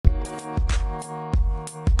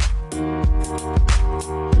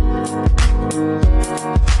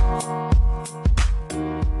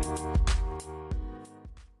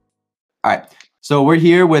So we're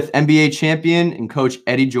here with NBA champion and coach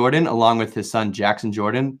Eddie Jordan, along with his son Jackson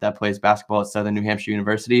Jordan, that plays basketball at Southern New Hampshire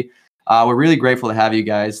University. We're really grateful to have you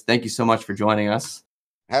guys. Thank you so much for joining us.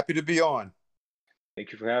 Happy to be on.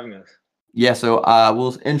 Thank you for having us. Yeah, so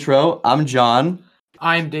we'll intro. I'm John.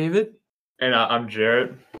 I'm David. And I'm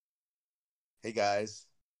Jarrett. Hey, guys.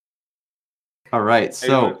 All right,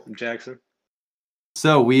 so I'm Jackson.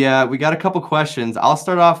 So we got a couple questions. I'll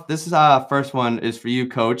start off. This is first one is for you,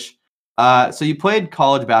 Coach. So you played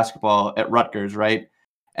college basketball at Rutgers, right?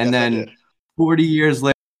 And Yes, I then did. 40 years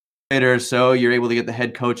later or so, you're able to get the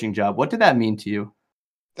head coaching job. What did that mean to you?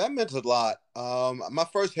 That meant a lot. My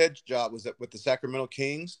first head job was with the Sacramento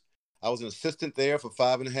Kings. I was an assistant there for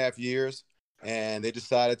 5.5 years, and they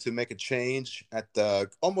decided to make a change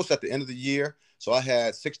almost at the end of the year. So I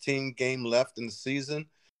had 16 games left in the season,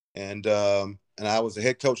 and I was a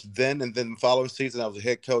head coach then. And then the following season, I was a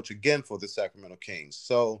head coach again for the Sacramento Kings.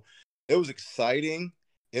 So it was exciting.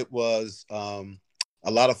 It was a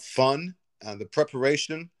lot of fun. The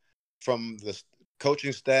preparation from the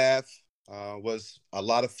coaching staff was a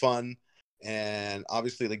lot of fun. And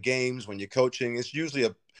obviously the games, when you're coaching, it's usually I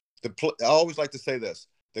always like to say this: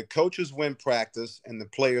 the coaches win practice and the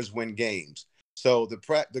players win games. So the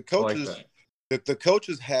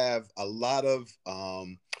coaches have a lot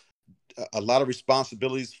of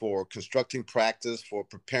responsibilities for constructing practice, for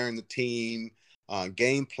preparing the team,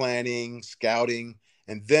 game planning, scouting.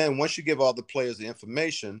 And then once you give all the players the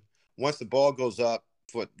information, once the ball goes up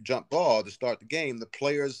for jump ball to start the game, the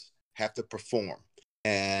players have to perform.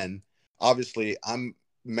 And obviously I'm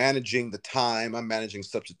managing the time, I'm managing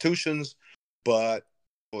substitutions, but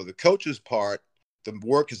for the coach's part, the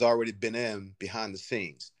work has already been in behind the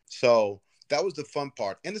scenes. So that was the fun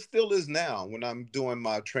part. And it still is now when I'm doing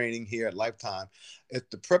my training here at Lifetime. It's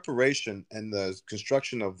the preparation and the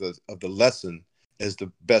construction of the lesson is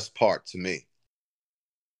the best part to me.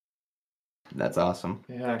 That's awesome.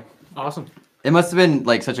 Yeah, awesome. It must have been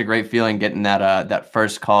like such a great feeling getting that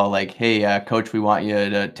first call, like, "Hey, coach, we want you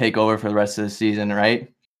to take over for the rest of the season,"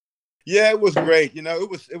 right? Yeah, it was great.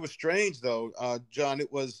 It was strange though, John.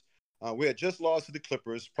 It was we had just lost to the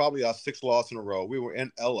Clippers, probably our sixth loss in a row. We were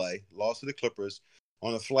in LA, lost to the Clippers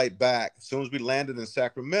on a flight back. As soon as we landed in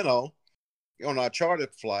Sacramento on our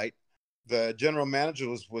chartered flight, the general manager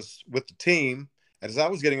was with the team. And as I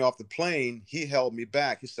was getting off the plane, he held me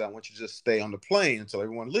back. He said, "I want you to just stay on the plane until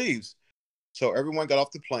everyone leaves." So everyone got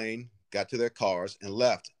off the plane, got to their cars, and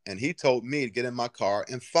left. And he told me to get in my car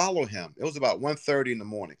and follow him. It was about 1:30 in the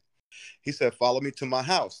morning. He said, "Follow me to my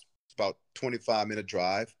house." It's about 25-minute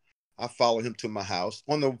drive. I followed him to my house.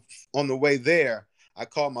 On the way there, I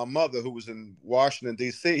called my mother, who was in Washington,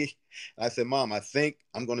 D.C. And I said, "Mom, I think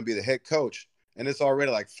I'm going to be the head coach." And it's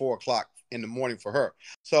already like 4 o'clock in the morning for her.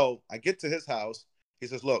 So I get to his house. He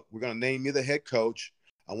says, "Look, we're going to name you the head coach.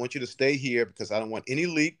 I want you to stay here because I don't want any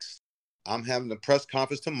leaks. I'm having a press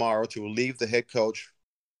conference tomorrow to relieve the head coach,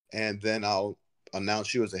 and then I'll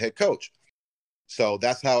announce you as the head coach." So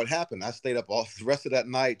that's how it happened. I stayed up all the rest of that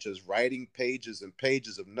night just writing pages and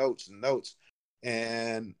pages of notes and notes.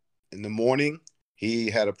 And in the morning, he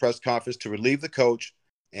had a press conference to relieve the coach.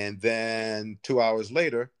 And then 2 hours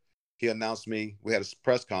later, he announced me. We had a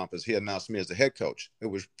press conference. He announced me as the head coach. It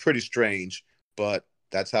was pretty strange, but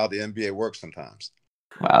that's how the NBA works sometimes.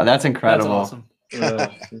 Wow, that's incredible. That's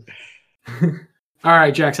awesome. All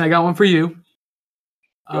right, Jackson, I got one for you.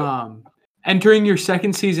 Entering your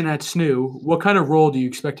second season at SNU, what kind of role do you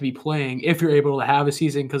expect to be playing if you're able to have a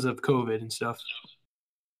season because of COVID and stuff?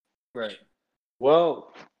 Right.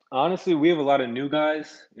 Well, honestly, we have a lot of new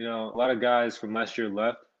guys. A lot of guys from last year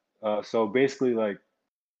left. So basically, like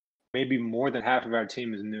maybe more than half of our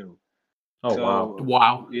team is new. Oh, So,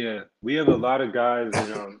 Wow. Yeah, we have a lot of guys,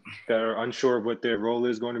 that are unsure of what their role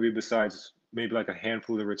is going to be. Besides maybe like a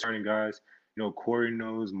handful of returning guys. Corey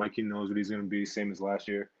knows, Mikey knows what he's going to be, same as last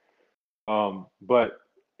year. But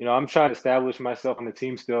I'm trying to establish myself on the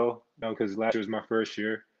team still, because last year was my first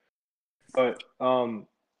year. But I'm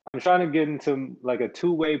trying to get into like a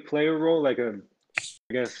two-way player role, like I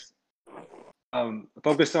guess,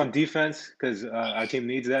 focused on defense because our team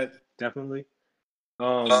needs that definitely.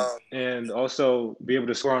 And also be able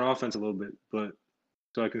to score on offense a little bit, but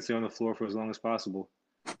so I can stay on the floor for as long as possible.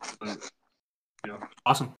 But,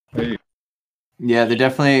 Awesome. Yeah, they're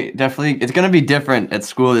definitely. It's going to be different at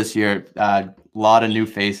school this year. A lot of new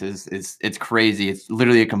faces. It's crazy. It's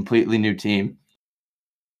literally a completely new team.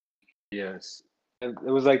 yes, and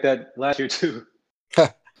it was like that last year too.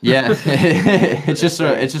 Yeah, it's just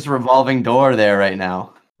a revolving door there right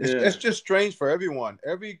now. It's just strange for everyone.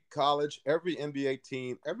 Every college, every NBA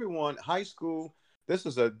team, everyone, high school. This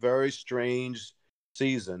is a very strange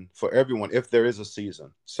season for everyone if there is a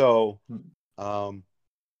season. So,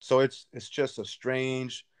 so it's just a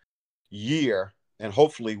strange year, and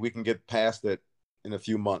hopefully we can get past it in a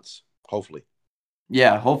few months. Hopefully.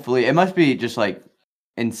 Yeah, hopefully. It must be just like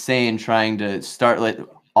insane trying to start like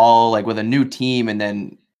all like with a new team and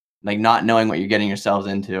then like not knowing what you're getting yourselves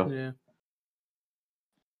into. Yeah.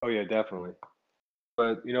 Oh yeah, definitely.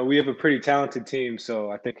 But we have a pretty talented team,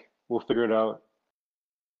 so I think we'll figure it out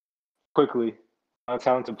quickly. Our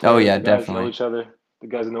talented Oh players, yeah, the guys know definitely. each other. The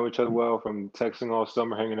guys know each other well from texting all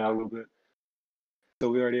summer, hanging out a little bit. So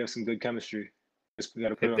we already have some good chemistry. Just we got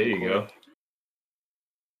to put it on There the you court.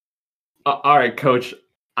 go. All right, Coach.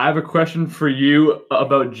 I have a question for you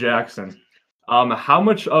about Jackson. How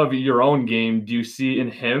much of your own game do you see in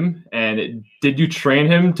him, and did you train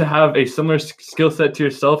him to have a similar skill set to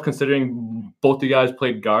yourself, considering both you guys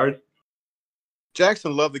played guard?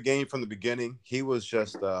 Jackson loved the game from the beginning. He was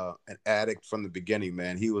just an addict from the beginning,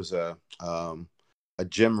 man. He was a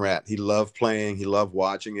gym rat. He loved playing. He loved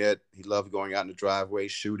watching it. He loved going out in the driveway,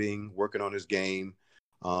 shooting, working on his game.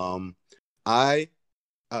 I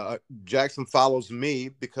Jackson follows me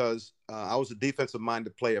because I was a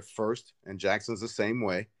defensive-minded player first, and Jackson's the same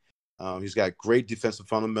way. He's got great defensive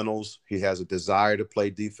fundamentals. He has a desire to play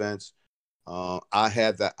defense. I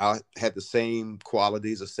had the same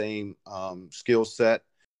qualities, the same skill set,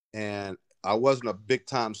 and I wasn't a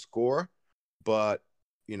big-time scorer, but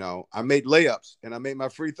I made layups and I made my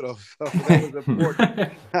free throws. So that was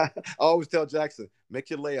important. I always tell Jackson, make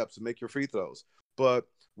your layups and make your free throws. But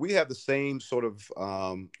we have the same sort of,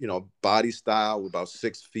 body style. We're about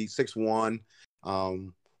 6 feet, 6'1".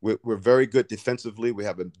 We're very good defensively. We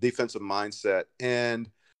have a defensive mindset. And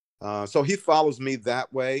so he follows me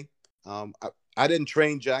that way. I didn't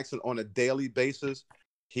train Jackson on a daily basis.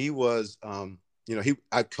 He was,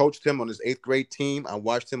 I coached him on his 8th grade team. I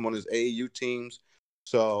watched him on his AAU teams.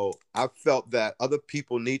 So I felt that other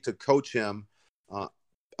people need to coach him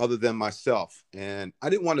other than myself. And I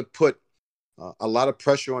didn't want to put a lot of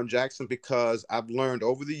pressure on Jackson because I've learned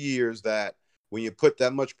over the years that when you put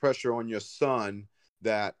that much pressure on your son,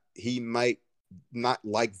 that he might not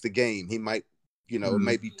like the game. He might, it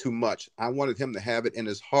might be too much. I wanted him to have it in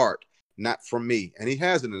his heart, not from me. And he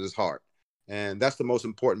has it in his heart. And that's the most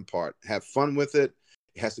important part. Have fun with it.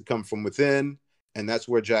 It has to come from within. And that's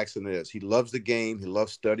where Jackson is. He loves the game. He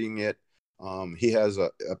loves studying it. He has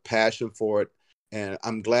a passion for it. And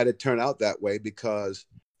I'm glad it turned out that way because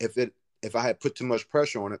if I had put too much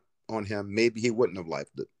pressure on him, maybe he wouldn't have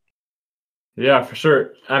liked it. Yeah, for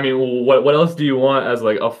sure. I mean, what else do you want as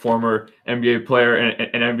like a former NBA player and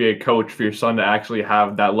an NBA coach for your son to actually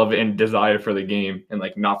have that love and desire for the game and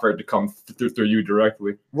like not for it to come through you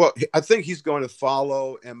directly? Well, I think he's going to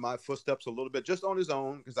follow in my footsteps a little bit just on his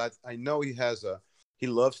own because I know he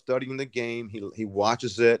loves studying the game. He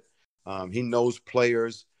watches it. He knows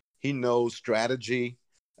players. He knows strategy.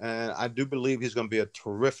 And I do believe he's going to be a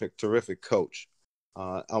terrific, terrific coach.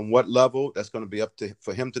 On what level, that's going to be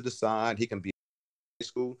for him to decide. He can be in high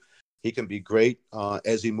school. He can be great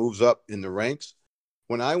as he moves up in the ranks.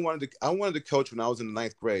 When I wanted to coach when I was in the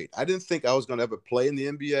 9th grade. I didn't think I was going to ever play in the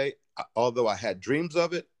NBA, although I had dreams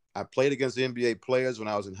of it. I played against the NBA players when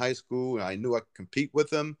I was in high school, and I knew I could compete with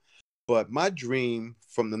them. But my dream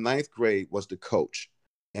from the 9th grade was to coach.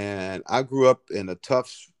 And I grew up in a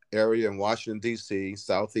tough area in Washington, D.C.,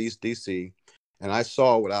 Southeast D.C., and I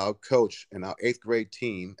saw with our coach and our 8th grade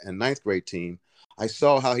team and 9th grade team, I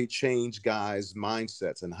saw how he changed guys'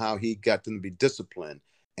 mindsets and how he got them to be disciplined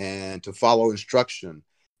and to follow instruction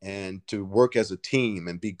and to work as a team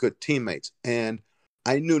and be good teammates. And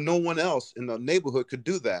I knew no one else in the neighborhood could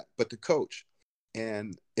do that but the coach.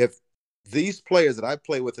 And if these players that I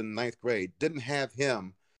played with in the 9th grade didn't have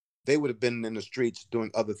him, they would have been in the streets doing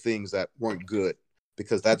other things that weren't good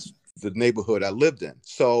because that's the neighborhood I lived in.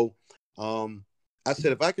 So I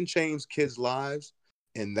said, if I can change kids' lives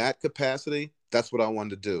in that capacity, that's what I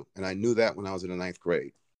wanted to do. And I knew that when I was in the 9th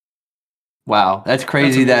grade. Wow, that's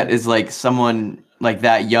crazy. That is like someone like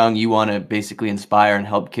that young, you want to basically inspire and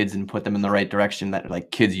help kids and put them in the right direction that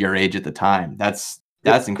like kids your age at the time. That's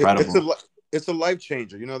incredible. It's a life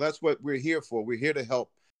changer. That's what we're here for. We're here to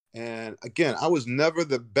help. And again, I was never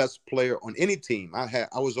the best player on any team. I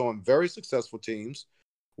was on very successful teams.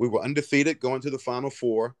 We were undefeated going to the Final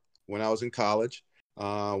Four when I was in college.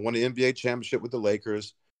 Won the NBA championship with the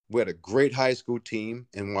Lakers. We had a great high school team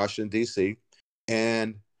in Washington, D.C.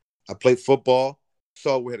 And I played football.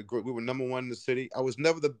 So we were number 1 in the city. I was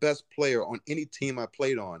never the best player on any team I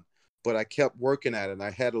played on, but I kept working at it and I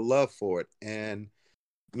had a love for it. And,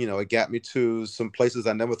 it got me to some places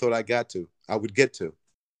I never thought I would get to.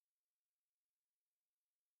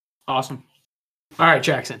 Awesome. All right,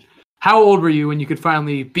 Jackson. How old were you when you could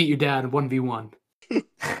finally beat your dad in 1v1?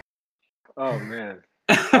 Oh man.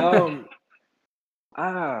 Dad,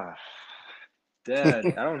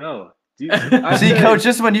 I don't know. I See, say- Coach,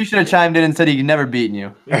 this one you should have chimed in and said he'd never beaten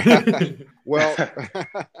you. Well,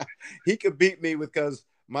 he could beat me because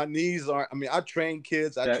my knees are. I mean, I train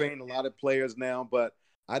kids. I That- train a lot of players now, but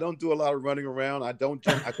I don't do a lot of running around. I don't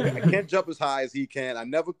jump. I can't jump as high as he can. I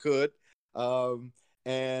never could.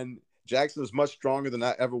 And Jackson is much stronger than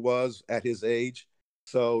I ever was at his age,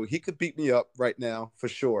 so he could beat me up right now for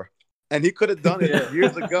sure. And he could have done it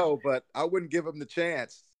years ago, but I wouldn't give him the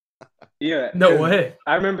chance. Yeah. No 'cause way.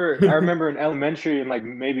 I remember in elementary and like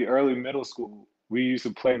maybe early middle school, we used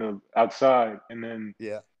to play outside, and then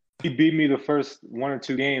Yeah. he beat me the first 1 or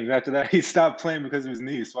 2 games. After that, he stopped playing because of his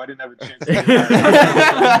knees, so I didn't have a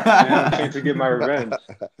chance to get my revenge.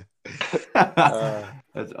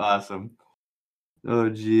 That's awesome. Oh,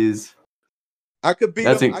 geez. I could beat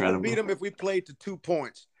That's him. incredible. I could beat him if we played to 2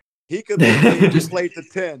 points. He could beat me if we played to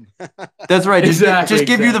 10. That's right. Just, Exactly, just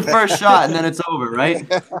give you the first shot and then it's over, right?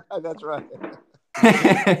 That's right.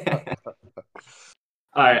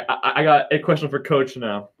 All right, I got a question for Coach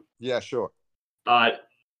now. Yeah, sure.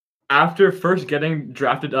 After first getting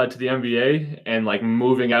drafted to the NBA and like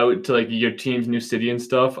moving out to like your team's new city and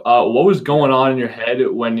stuff, what was going on in your head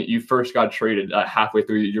when you first got traded halfway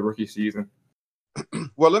through your rookie season?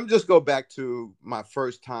 Well, let me just go back to my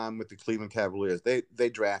first time with the Cleveland Cavaliers. They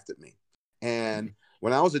drafted me. And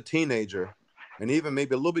when I was a teenager, and even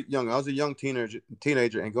maybe a little bit younger, I was a young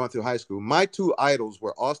teenager and going through high school. My 2 idols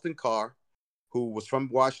were Austin Carr, who was from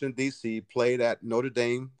Washington, D.C., played at Notre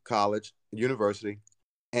Dame College, University,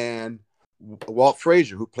 and Walt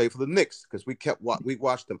Frazier, who played for the Knicks, because we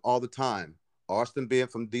watched them all the time. Austin being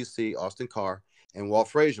from D.C., Austin Carr, and Walt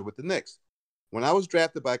Frazier with the Knicks. When I was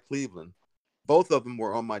drafted by Cleveland, both of them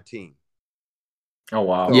were on my team. Oh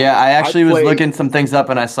wow! So, Yeah, I actually was played- looking some things up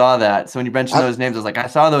and I saw that. So when you mentioned those names, I was like, I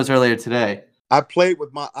saw those earlier today. I played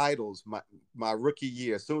with my idols my rookie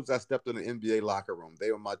year. As soon as I stepped in the NBA locker room,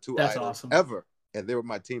 they were my 2 That's idols awesome. ever, and they were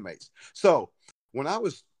my teammates. So when I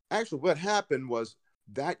was what happened was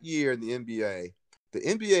that year in the NBA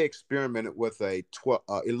experimented with a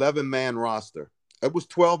 11-man roster. It was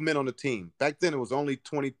 12 men on the team. Back then, it was only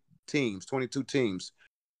 22 teams,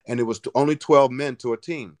 and it was only 12 men to a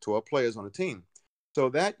team, 12 players on a team. So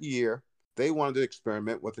that year, they wanted to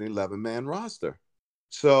experiment with an 11-man roster.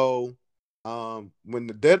 So when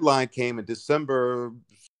the deadline came in December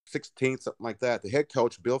 16th, something like that, the head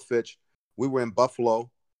coach, Bill Fitch, we were in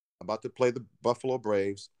Buffalo, about to play the Buffalo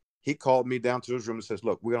Braves. He called me down to his room and says,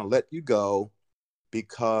 look, we're going to let you go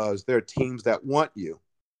because there are teams that want you.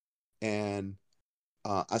 And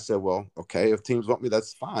I said, well, okay, if teams want me,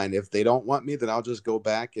 that's fine. If they don't want me, then I'll just go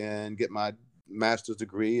back and get my master's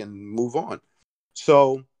degree and move on.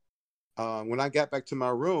 So when I got back to my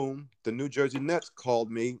room, the New Jersey Nets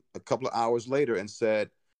called me a couple of hours later and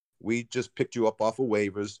said, we just picked you up off of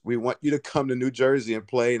waivers. We want you to come to New Jersey and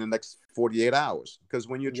play in the next 48 hours. Because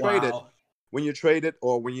when you're traded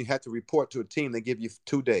or when you had to report to a team, they give you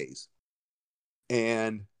 2 days.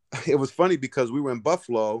 And it was funny because we were in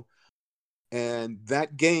Buffalo, and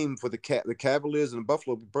that game for the Cavaliers and the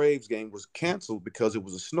Buffalo Braves game was canceled because it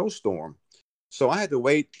was a snowstorm. So I had to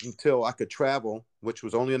wait until I could travel, which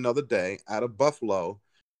was only another day, out of Buffalo,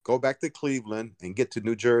 go back to Cleveland, and get to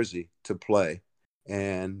New Jersey to play.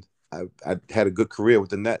 And I had a good career with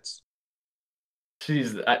the Nets.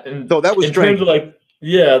 Jeez, So that was in strange. terms of like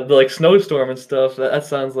the like snowstorm and stuff. That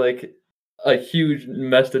sounds like a huge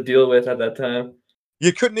mess to deal with at that time.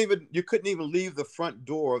 You couldn't even leave the front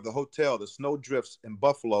door of the hotel. The snow drifts in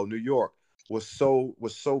Buffalo, New York, was so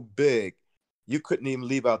big, you couldn't even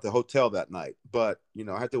leave out the hotel that night. But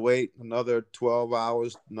I had to wait another 12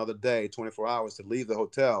 hours, another day, 24 hours to leave the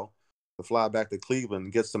hotel to fly back to Cleveland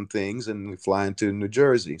and get some things and fly into New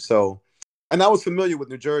Jersey. So, and I was familiar with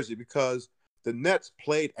New Jersey because the Nets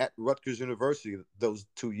played at Rutgers University those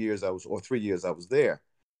 2 years or 3 years I was there.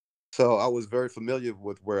 So I was very familiar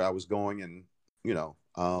with where I was going and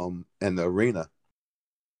and the arena.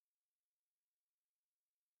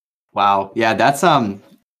 Wow. Yeah, that's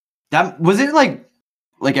that was it like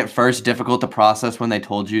at first difficult to process when they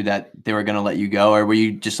told you that they were going to let you go, or were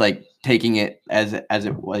you just like taking it as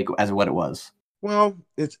what it was? Well,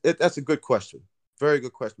 that's a good question. Very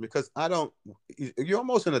good question, because you're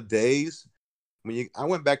almost in a daze. I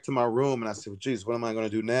went back to my room and I said, well, geez, what am I going to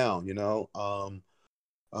do now?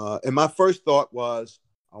 And my first thought was,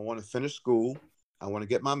 I want to finish school. I want to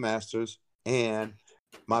get my master's. And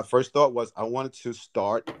my first thought was I wanted to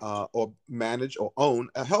start or manage or own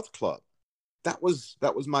a health club. that was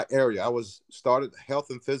my area. I was started health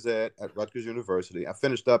and phys ed at Rutgers University. I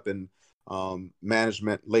finished up in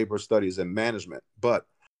management, labor studies, and management. But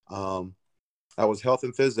I was health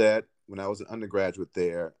and phys ed when I was an undergraduate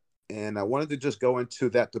there, and I wanted to just go into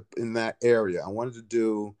that in that area. I wanted to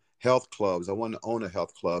do health clubs. I wanted to own a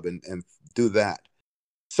health club and do that.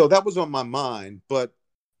 So that was on my mind. But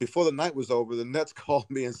before the night was over, the Nets called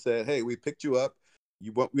me and said, "Hey, we picked you up.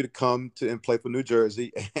 You want me to come to and play for New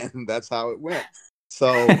Jersey," and that's how it went.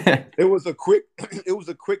 So it was a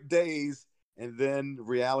quick days, and then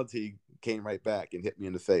reality came right back and hit me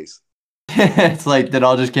in the face. It's like that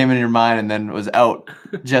all just came in your mind and then was out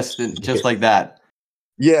just like that.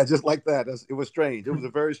 Yeah, just like that. It was strange. It was a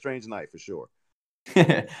very strange night for sure.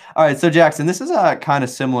 All right, so Jackson, this is kind of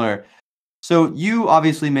similar. So you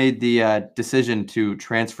obviously made the decision to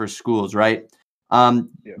transfer schools, right? Yeah.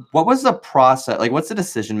 What was the process? Like, what's the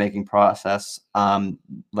decision-making process?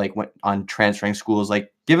 Like on transferring schools?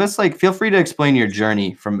 Like, give us feel free to explain your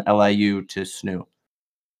journey from LIU to SNU.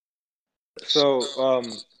 So,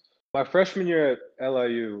 my freshman year at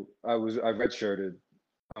LIU, I redshirted.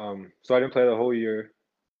 So I didn't play the whole year.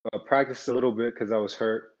 Practiced a little bit because I was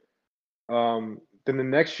hurt. Then the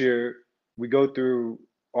next year, we go through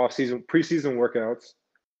preseason workouts,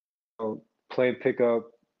 playing pickup,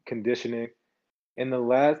 conditioning. And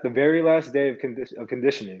the very last day of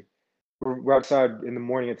conditioning, we're outside in the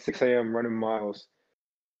morning at 6 a.m. running miles.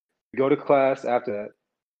 We go to class after that.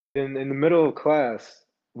 Then in the middle of class,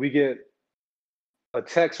 we get a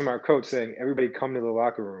text from our coach saying, "Everybody come to the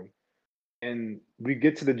locker room." And we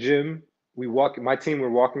get to the gym. My team, we're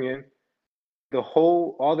walking in.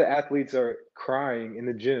 All the athletes are crying in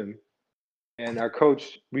the gym. And our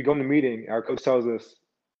coach, we go in the meeting. Our coach tells us,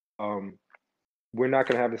 we're not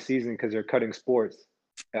going to have the season because they're cutting sports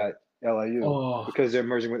at LIU because they're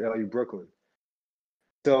merging with LIU Brooklyn.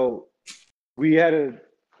 So we had a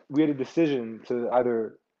decision to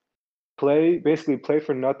either basically play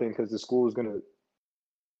for nothing because the school is going to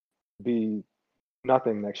be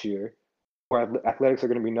nothing next year, or athletics are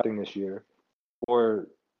going to be nothing this year, or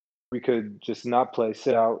we could just not play,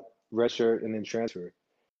 sit out, redshirt, and then transfer.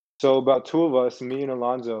 So about two of us, me and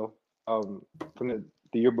Alonzo, from the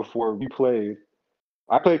year before, we played.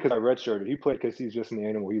 I played because I redshirted. He played because he's just an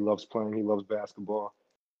animal. He loves playing. He loves basketball.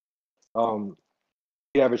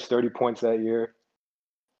 He averaged 30 points that year.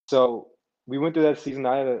 So we went through that season.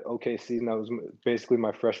 I had an okay season. That was basically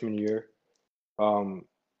my freshman year.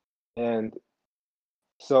 And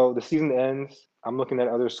so the season ends. I'm looking at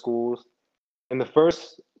other schools. And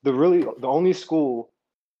the only school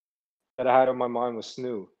that I had on my mind was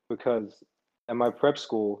SNU, because at my prep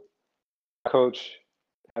school, my coach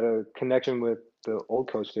had a connection with the old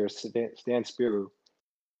coach there, Stan Spiru.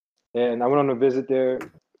 And I went on a visit there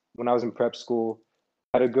when I was in prep school,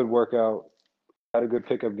 had a good workout, had a good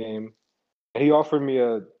pickup game. And he offered me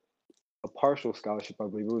a partial scholarship, I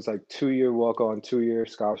believe. It was like 2-year walk-on, 2-year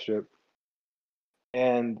scholarship.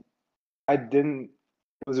 And it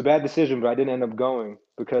was a bad decision, but I didn't end up going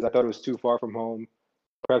because I thought it was too far from home.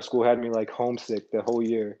 Prep school had me like homesick the whole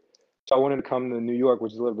year. So I wanted to come to New York,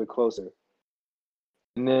 which is a little bit closer.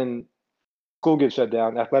 And then school gets shut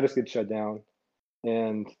down, athletics get shut down.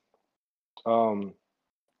 And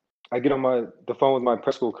I get on the phone with my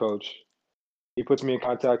prep school coach. He puts me in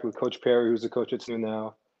contact with Coach Perry, who's the coach at SNU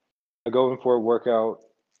now. I go in for a workout,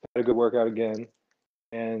 had a good workout again,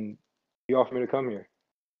 and he offered me to come here.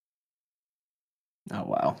 Oh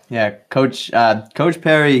wow, yeah, Coach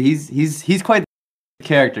Perry, he's quite the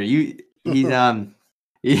character. He's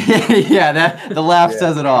yeah, the laugh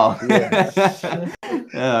says it all.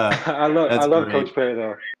 I love Coach Perry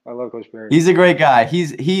though. I love Coach Perry. He's a great guy.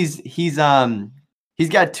 He's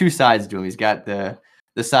got two sides to him. He's got the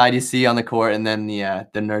side you see on the court, and then the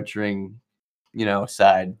nurturing,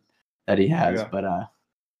 side that he has. Yeah. But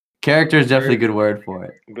character is definitely a good word for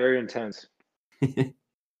it. Very intense.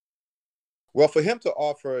 Well, for him to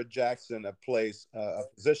offer Jackson a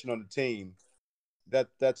position on the team,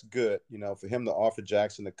 that's good. For him to offer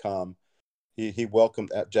Jackson to come, he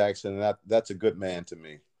welcomed at Jackson, and that's a good man to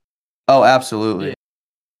me. Oh, absolutely.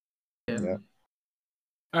 Yeah.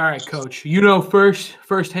 All right, Coach.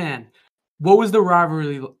 Firsthand, what was the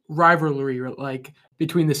rivalry like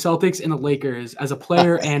between the Celtics and the Lakers as a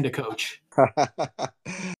player and a coach?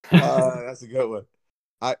 That's a good one.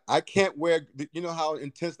 I can't wear. You know how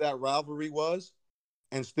intense that rivalry was,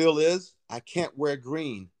 and still is. I can't wear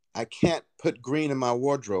green. I can't put green in my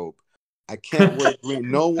wardrobe. I can't wear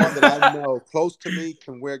green. No one that I know close to me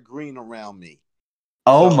can wear green around me.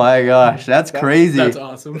 Oh my gosh, that's crazy. That's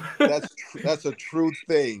awesome. That's a true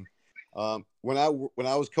thing. When I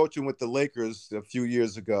was coaching with the Lakers a few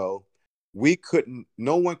years ago,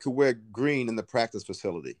 no one could wear green in the practice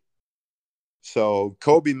facility. So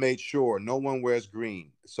Kobe made sure no one wears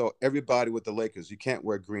green. So everybody with the Lakers, you can't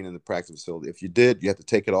wear green in the practice facility. If you did, you have to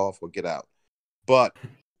take it off or get out. But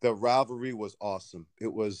the rivalry was awesome.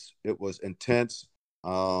 It was intense.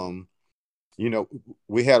 We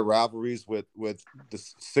had rivalries with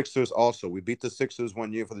the Sixers also. We beat the Sixers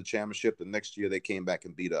one year for the championship. The next year they came back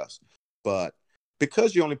and beat us. But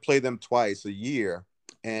because you only play them twice a year,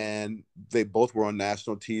 and they both were on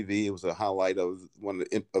national TV, it was a highlight of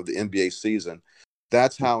the NBA season.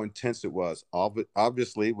 That's how intense it was.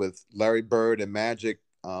 Obviously, with Larry Bird and Magic,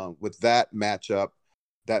 with that matchup,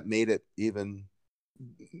 that made it even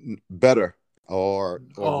better or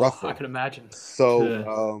rougher. I can imagine.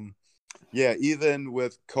 So, even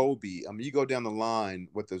with Kobe, I mean, you go down the line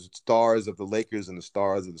with the stars of the Lakers and the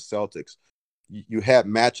stars of the Celtics, you had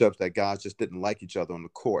matchups that guys just didn't like each other on the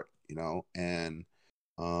court, and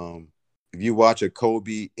if you watch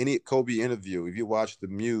any Kobe interview, if you watch the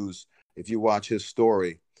Muse, if you watch his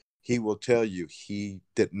story, he will tell you he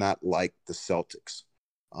did not like the Celtics.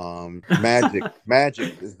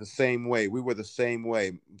 Magic is the same way. We were the same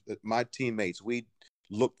way. My teammates, we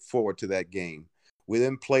looked forward to that game. We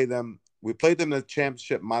didn't play them. We played them in the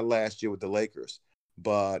championship my last year with the Lakers,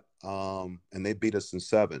 but and they beat us in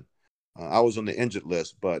 7. I was on the injured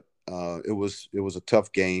list, but it was a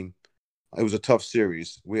tough game. It was a tough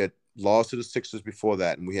series. We had lost to the Sixers before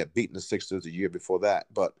that, and we had beaten the Sixers a year before that.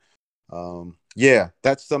 But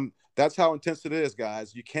that's how intense it is,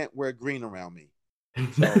 guys. You can't wear green around me.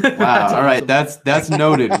 So, wow. All right, that's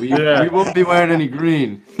noted. We won't be wearing any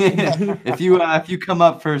green. If you come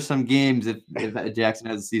up for some games, if Jackson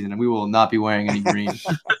has a season, we will not be wearing any green.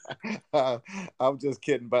 I'm just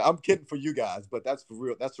kidding, but I'm kidding for you guys. But that's for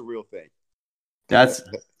real. That's a real thing.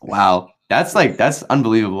 Wow. That's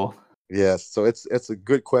unbelievable. Yes, so it's a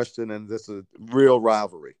good question, and it's a real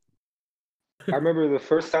rivalry. I remember the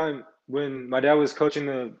first time when my dad was coaching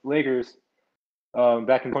the Lakers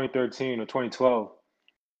back in 2013 or 2012.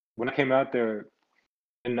 When I came out there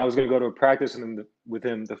and I was going to go to a practice with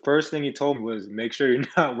him, the first thing he told me was, make sure you're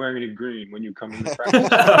not wearing any green when you come into practice.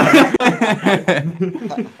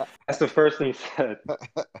 That's the first thing he said.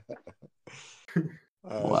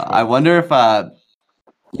 Well, I wonder if have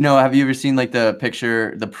you ever seen like the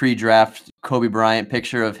picture, the pre-draft Kobe Bryant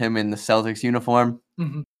picture of him in the Celtics uniform?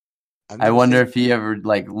 Mm-hmm. I wonder if he ever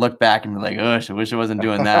like looked back and be like, "Oh, I wish I wasn't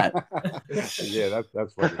doing that." Yeah,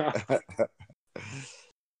 that's funny.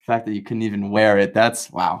 The fact that you couldn't even wear it,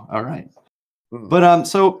 that's wow. All right. But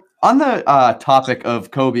so on the topic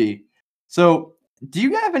of Kobe, so do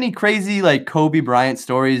you have any crazy like Kobe Bryant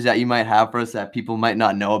stories that you might have for us that people might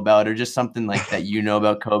not know about, or just something like that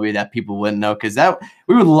about Kobe that people wouldn't know? Because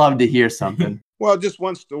we would love to hear something. Well, just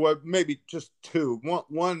one story, maybe just two.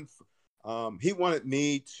 One, he wanted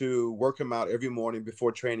me to work him out every morning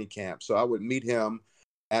before training camp, so I would meet him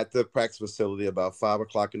at the practice facility about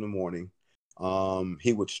 5:00 in the morning.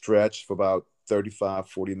 He would stretch for about 35,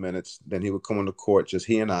 40 minutes. Then he would come on the court, just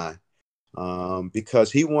he and I,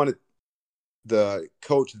 because he wanted the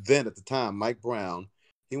coach then at the time, Mike Brown.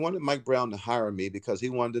 He wanted Mike Brown to hire me because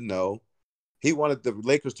he wanted the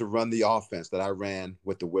Lakers to run the offense that I ran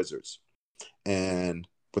with the Wizards and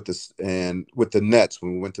with the Nets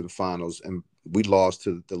when we went to the finals and we lost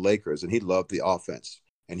to the Lakers, and he loved the offense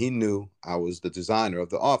and he knew I was the designer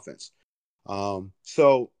of the offense.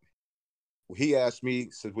 So he asked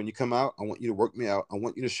me, said, when you come out, I want you to work me out. I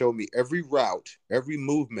want you to show me every route, every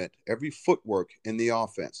movement, every footwork in the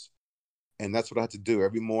offense. And that's what I had to do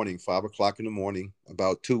every morning, 5:00 in the morning,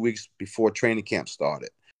 about 2 weeks before training camp started.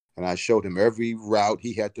 And I showed him every route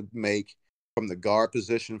he had to make from the guard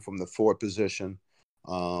position, from the forward position.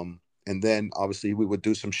 And then obviously we would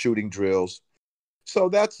do some shooting drills. So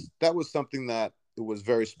that was something that it was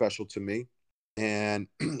very special to me. And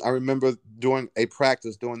I remember doing a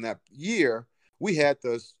practice during that year, we had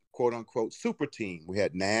this quote unquote super team. We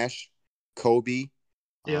had Nash, Kobe,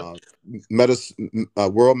 world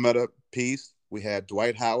meta piece. We had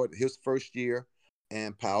Dwight Howard, his first year,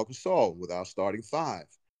 and Pau Gasol with our starting 5.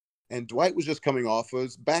 And Dwight was just coming off of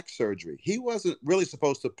his back surgery. He wasn't really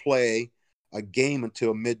supposed to play a game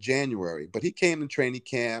until mid-January, but he came in training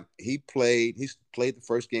camp. He played the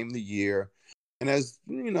first game of the year. And as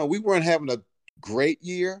you know, we weren't having a great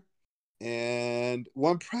year. And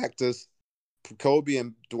one practice, Kobe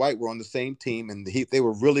and Dwight were on the same team, and they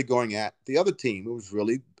were really going at the other team. It was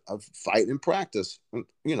really a fight in practice,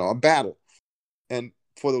 a battle. And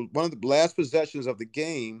for one of the last possessions of the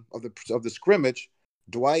game, of the scrimmage,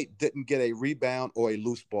 Dwight didn't get a rebound or a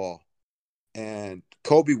loose ball. And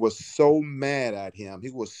Kobe was so mad at him. He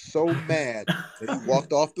was so mad that he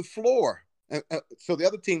walked off the floor. And, so the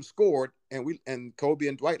other team scored, and Kobe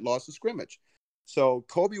and Dwight lost the scrimmage. So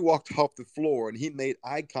Kobe walked off the floor, and he made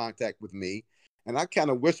eye contact with me. And I kind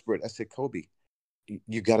of whispered, I said, Kobe,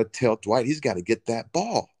 you got to tell Dwight he's got to get that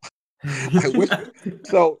ball. I whispered.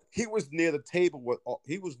 So he was near the table.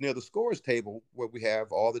 He was near the scorer's table where we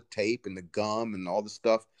have all the tape and the gum and all the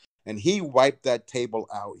stuff. And he wiped that table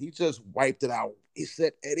out. He just wiped it out. He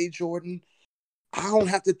said, Eddie Jordan, I don't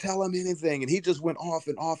have to tell him anything. And he just went off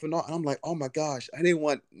and off and off. And I'm like, oh my gosh, I didn't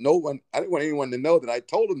want anyone to know that I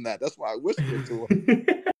told him that. That's why I whispered to him.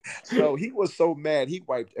 So he was so mad. He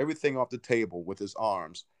wiped everything off the table with his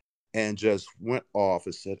arms and just went off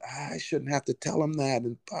and said, I shouldn't have to tell him that.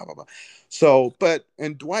 And blah, blah, blah. So, but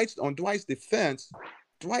on Dwight's defense,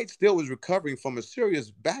 Dwight still was recovering from a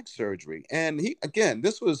serious back surgery. And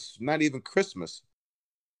this was not even Christmas.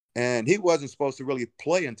 And he wasn't supposed to really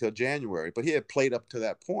play until January, but he had played up to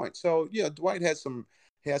that point. So, yeah, Dwight had some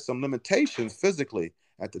limitations physically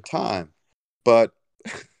at the time. But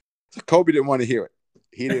Kobe didn't want to hear it.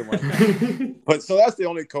 He didn't want to hear it. But so that's the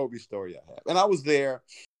only Kobe story I have. And I was there.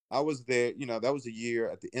 That was a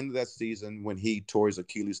year at the end of that season when he tore his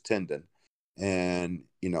Achilles tendon. And,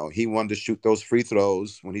 he wanted to shoot those free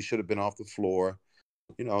throws when he should have been off the floor,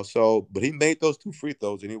 but he made those 2 free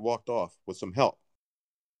throws and he walked off with some help.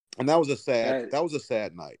 And that was a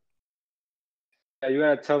sad night. Yeah, you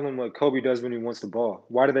gotta tell him what Kobe does when he wants the ball.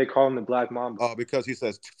 Why do they call him the Black Mamba? Because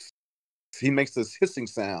he makes this hissing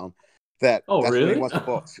sound that's really? when he wants the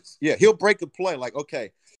ball. Yeah, he'll break the play. Like,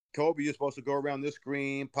 okay, Kobe, you're supposed to go around this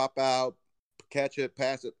screen, pop out, catch it,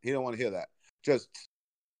 pass it. He don't want to hear that.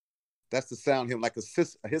 That's the sound, like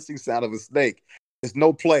a hissing sound of a snake. There's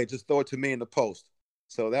no play. Just throw it to me in the post.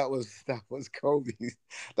 So that was Kobe.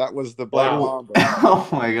 That was the Black Mamba. Oh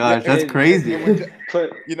my gosh, that's crazy.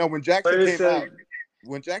 When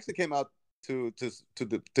Jackson came out to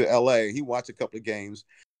LA, he watched a couple of games,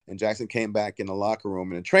 and Jackson came back in the locker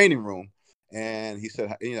room, in the training room, and he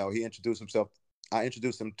said, he introduced himself. I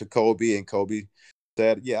introduced him to Kobe, and Kobe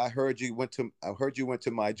said, "Yeah, I heard you went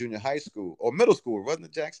to my junior high school or middle school, wasn't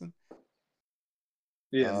it, Jackson?"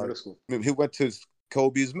 Yeah, middle school. He went to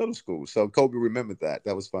Kobe's middle school, so Kobe remembered that.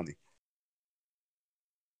 That was funny.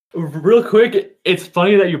 Real quick, it's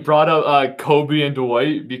funny that you brought up Kobe and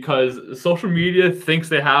Dwight because social media thinks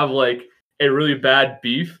they have like a really bad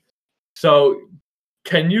beef. So,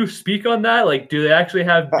 can you speak on that? Like, do they actually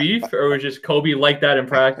have beef, or was just Kobe like that in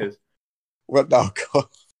practice? Well, no,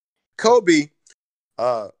 Kobe.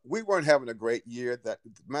 We weren't having a great year.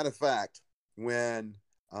 Matter of fact, when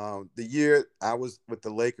the year I was with the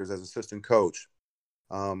Lakers as assistant coach,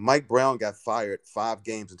 Mike Brown got fired 5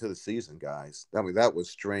 games into the season, guys. I mean, that was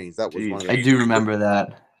strange. That was one of the, I do remember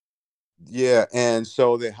that. Yeah, and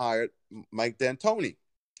so they hired Mike D'Antoni,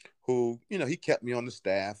 who, he kept me on the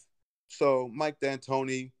staff. So Mike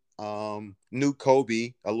D'Antoni knew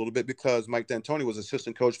Kobe a little bit because Mike D'Antoni was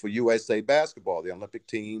assistant coach for USA basketball, the Olympic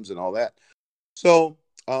teams and all that. So,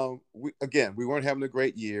 we weren't having a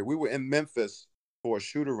great year. We were in Memphis for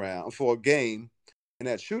a game. And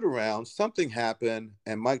at shoot around, something happened.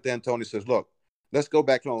 And Mike D'Antoni says, look, let's go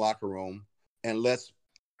back to the locker room and let's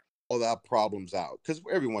all our problems out. Because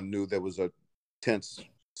everyone knew there was a tense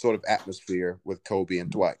sort of atmosphere with Kobe and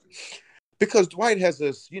Dwight. Because Dwight has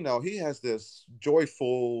this, he has this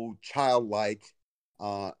joyful, childlike,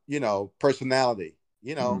 personality.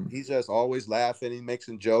 He's just always laughing. He makes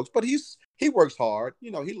some jokes, but he works hard. He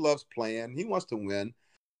loves playing. He wants to win.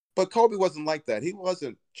 But Kobe wasn't like that. He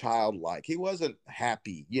wasn't childlike. He wasn't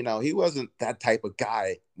happy. He wasn't that type of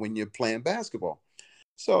guy when you're playing basketball.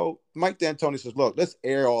 So Mike D'Antoni says, look, let's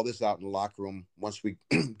air all this out in the locker room once we're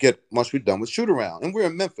done with shoot around. And we're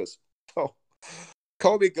in Memphis. So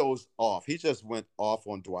Kobe goes off. He just went off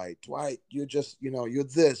on Dwight. Dwight, you're just, you're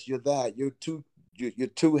this, you're that. You're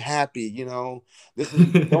too happy, This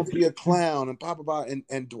is don't be a clown and blah, blah, blah.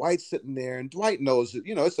 And Dwight's sitting there, and Dwight knows that,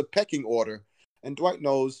 it's a pecking order. And Dwight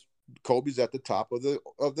knows Kobe's at the top of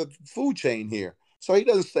the food chain here. So he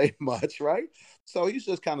doesn't say much, right? So he's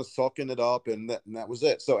just kind of sulking it up, and that was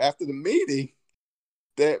it. So after the meeting,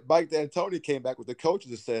 Mike D'Antoni came back with the coaches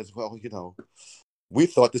and says, well, we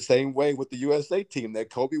thought the same way with the USA team, that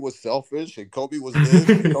Kobe was selfish and Kobe was this,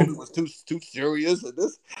 and Kobe was too serious and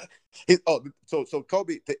this. So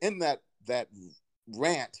Kobe, to end that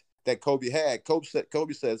rant that Kobe had,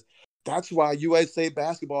 Kobe says, that's why USA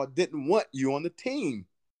basketball didn't want you on the team,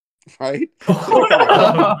 right?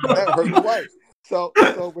 That hurt Dwight. So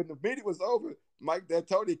when the meeting was over, Mike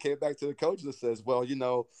D'Antoni came back to the coaches and says, well,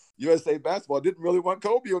 USA Basketball didn't really want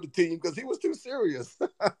Kobe on the team because he was too serious.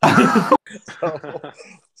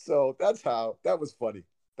 So that was funny.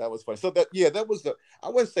 That was funny. So that was I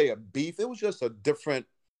wouldn't say a beef. It was just a different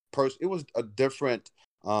person. It was a different,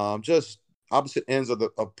 just opposite ends of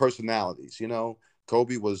personalities.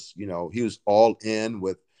 Kobe was, he was all in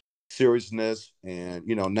with seriousness and,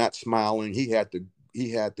 not smiling. He had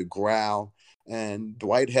to growl, and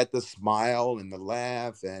Dwight had to smile and the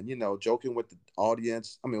laugh and, joking with the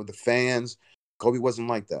audience. I mean, with the fans. Kobe wasn't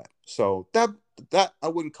like that. So that I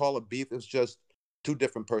wouldn't call a beef. It was just two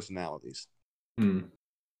different personalities. All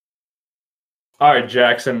right,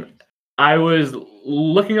 Jackson. I was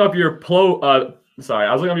looking up your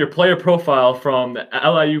player profile from the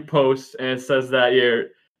LIU Post, and it says that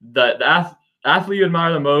the athlete you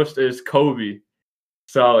admire the most is Kobe.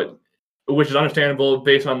 So, which is understandable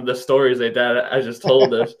based on the stories that Dad has just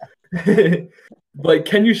told us. But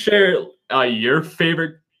can you share your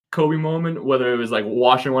favorite Kobe moment, whether it was like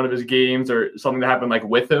watching one of his games or something that happened like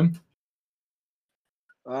with him?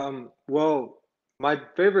 Well, my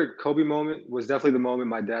favorite Kobe moment was definitely the moment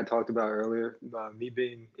my dad talked about earlier, me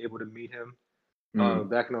being able to meet him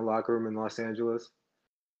back in the locker room in Los Angeles.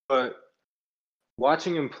 But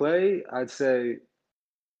watching him play, I'd say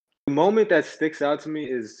the moment that sticks out to me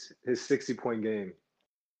is his 60-point game.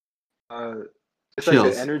 It's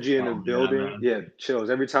like the energy in the building. Yeah,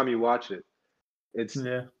 chills every time you watch it.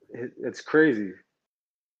 It's crazy.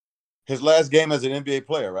 His last game as an NBA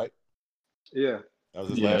player, right? Yeah, that was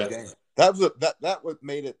his last game. That what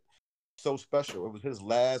made it so special. It was his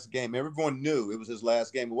last game. Everyone knew it was his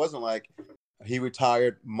last game. It wasn't like he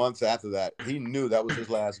retired months after that. He knew that was his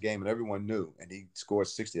last game, and everyone knew. And he scored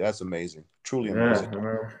 60. That's amazing. Truly amazing.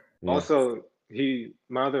 Yeah. Also,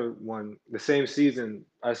 my other one, the same season,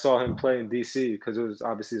 I saw him play in DC because it was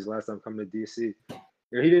obviously his last time coming to DC.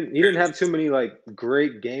 He didn't have too many like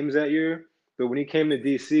great games that year, but when he came to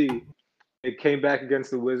DC, it came back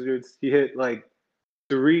against the Wizards. He hit like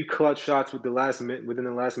 3 clutch shots within the last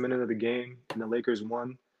minute of the game, and the Lakers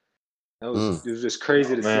won. It was just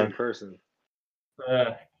crazy to see in person.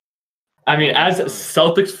 I mean, as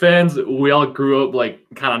Celtics fans, we all grew up like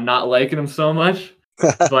kind of not liking him so much.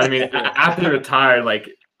 But I mean, after he retired, like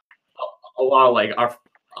a lot of like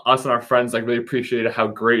us and our friends like really appreciated how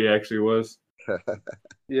great he actually was.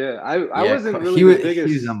 Yeah, I wasn't really the biggest.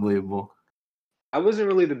 He was unbelievable. I wasn't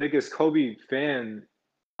really the biggest Kobe fan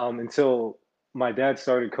until my dad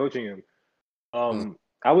started coaching him.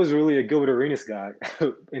 I was really a Gilbert Arenas guy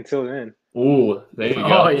until then. Ooh, there you go.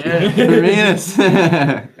 Oh yeah, Arenas.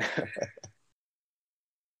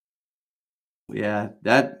 Yeah,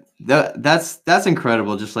 that's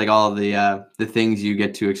incredible. Just like all the things you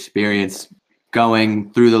get to experience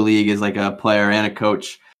going through the league as like a player and a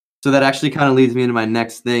coach. So that actually kind of leads me into my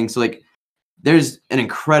next thing. So like, there's an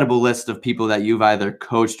incredible list of people that you've either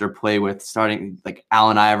coached or played with, starting like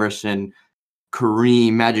Allen Iverson,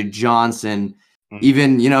 Kareem, Magic Johnson,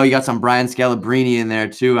 even, you got some Brian Scalabrine in there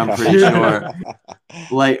too, I'm pretty sure.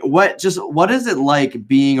 Like, what is it like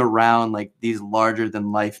being around like these larger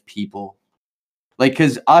than life people? Like,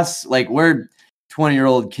 cause us, like, we're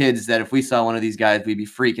 20-year-old kids that if we saw one of these guys, we'd be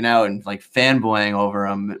freaking out and like fanboying over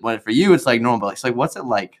them. When for you, it's like normal, but it's like, what's it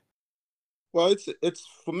like? Well, it's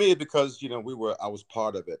for me because I was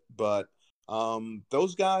part of it, but all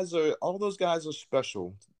those guys are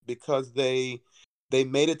special because they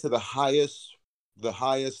made it to the highest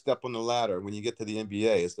step on the ladder. When you get to the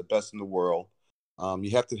NBA, it's the best in the world.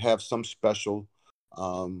 You have to have some special,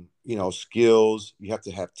 skills. You have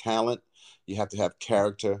to have talent. You have to have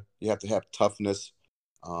character. You have to have toughness.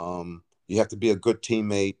 You have to be a good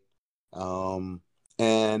teammate,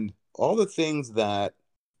 and all the things that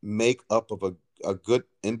make up of a good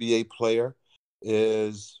NBA player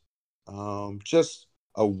is just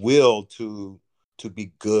a will to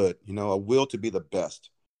be good, a will to be the best,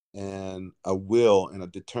 and a will and a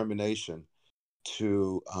determination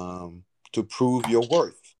to prove your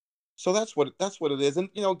worth. So that's what it is. And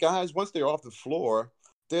guys, once they're off the floor,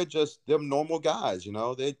 they're normal guys.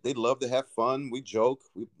 They love to have fun. We joke.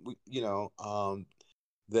 We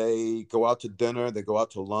they go out to dinner. They go out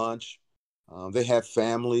to lunch. They have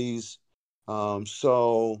families.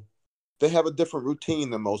 So they have a different routine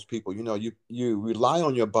than most people. You rely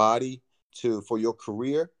on your body for your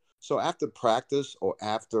career. So after practice or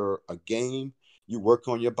after a game, you work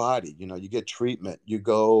on your body. You get treatment. You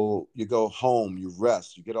go home. You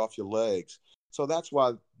rest. You get off your legs. So that's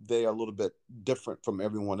why they are a little bit different from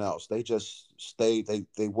everyone else. They just they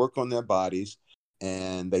work on their bodies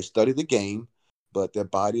and they study the game, but their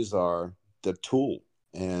bodies are the tool,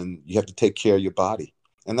 and you have to take care of your body.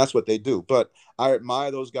 and that's what they do. But I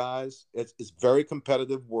admire those guys. It's very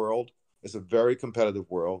competitive world. It's a very competitive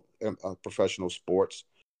world in professional sports.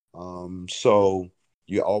 So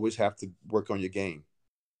you always have to work on your game.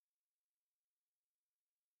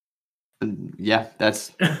 Yeah,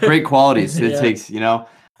 that's great qualities. It Yeah. takes,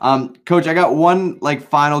 Coach, I got one like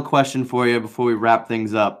final question for you before we wrap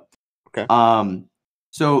things up. Okay.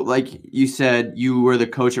 So like you said, you were the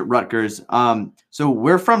coach at Rutgers. So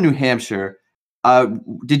we're from New Hampshire.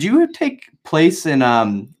 Did you take place in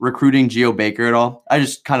recruiting Geo Baker at all? I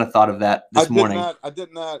just kind of thought of that this morning. I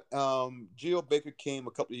did not. Geo Baker came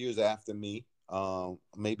a couple of years after me.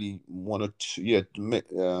 Maybe 1 or 2,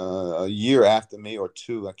 a year after me or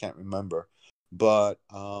 2. I can't remember. But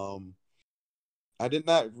I did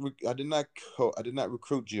not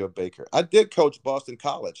recruit Geo Baker. I did coach Boston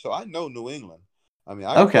College, so I know New England. I mean,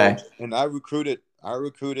 I coached, and I recruited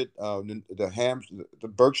the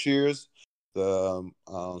Berkshires, the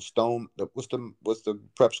Stone. What's the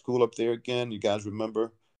prep school up there again? You guys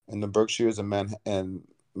remember? In the Berkshires and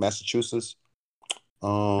Massachusetts.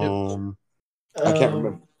 I can't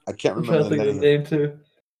remember. I can't remember the name too.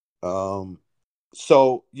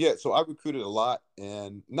 So I recruited a lot,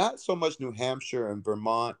 and not so much New Hampshire and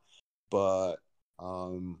Vermont, but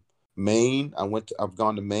Maine. I've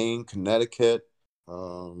gone to Maine, Connecticut.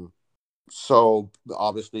 So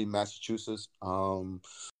obviously Massachusetts,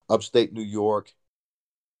 upstate New York.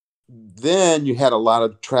 Then you had a lot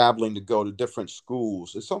of traveling to go to different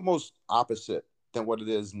schools. It's almost opposite than what it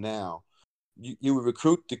is now. You would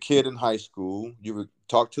recruit the kid in high school. You would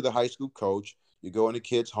talk to the high school coach. You go in the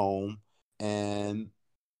kid's home, and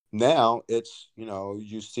now it's,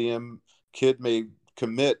 you see him. Kid may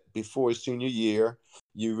commit before his senior year.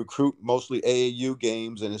 You recruit mostly AAU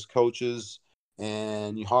games and his coaches,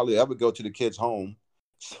 and you hardly ever go to the kid's home.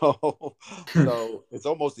 So it's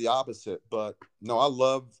almost the opposite. But no, I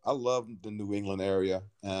love the New England area,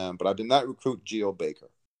 but I did not recruit Geo Baker.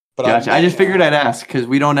 But gotcha. I just figured I'd ask because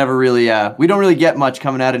we don't really get much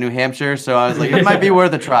coming out of New Hampshire, so I was like, it might be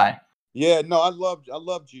worth a try. Yeah, no, I love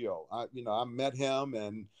Geo. I met him,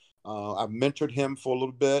 and I've mentored him for a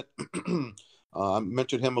little bit. I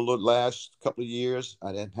mentored him a little last couple of years.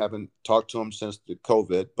 I haven't talked to him since the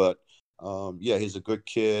COVID, but yeah, he's a good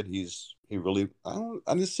kid. I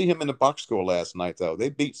didn't see him in the box score last night though. They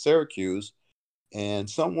beat Syracuse,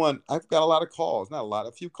 and I've got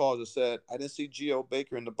a few calls that said I didn't see Geo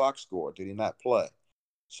Baker in the box score. Did he not play?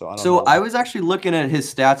 So I don't know. I was actually looking at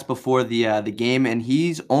his stats before the game, and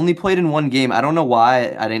he's only played in one game. I don't know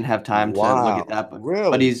why I didn't have time to look at that,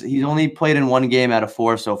 but he's only played in one game out of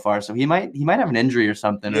 4 so far. So he might have an injury or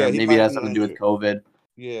something, or maybe it has something to do with COVID.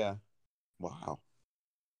 Yeah. Wow.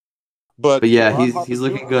 But yeah, he's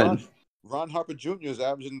looking good. Ron Harper Jr. is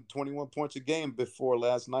averaging 21 points a game before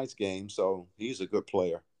last night's game, so he's a good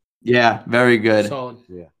player. Yeah, very good. Solid.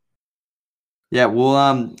 Yeah. Yeah,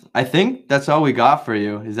 well, I think that's all we got for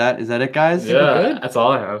you. Is that it, guys? Yeah, that's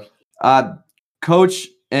all I have. Coach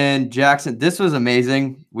and Jackson, this was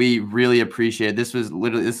amazing. We really appreciate it. This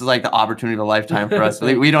is like the opportunity of a lifetime for us.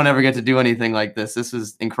 We don't ever get to do anything like this. This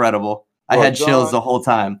was incredible. I had chills the whole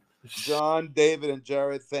time. John, David, and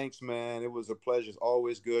Jared, thanks, man. It was a pleasure. It's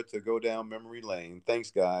always good to go down memory lane.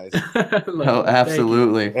 Thanks, guys. Oh,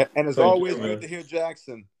 absolutely. And it's always good to hear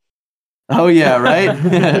Jackson. Oh, yeah, right?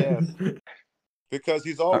 Yes. Because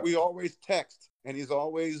we always text, and he's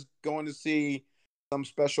always going to see some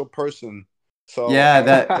special person. So yeah,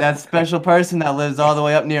 that special person that lives all the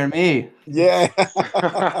way up near me. Yeah.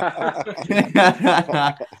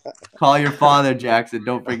 Call your father, Jackson.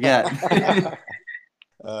 Don't forget.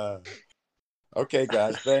 Okay,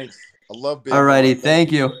 guys. Thanks. I love being. Alrighty,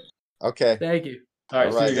 thank you. Okay. Thank you.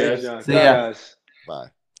 All right, see you guys. See ya. Bye.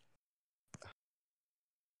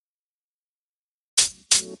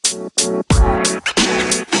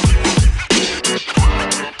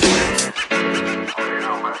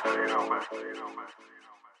 You know, man.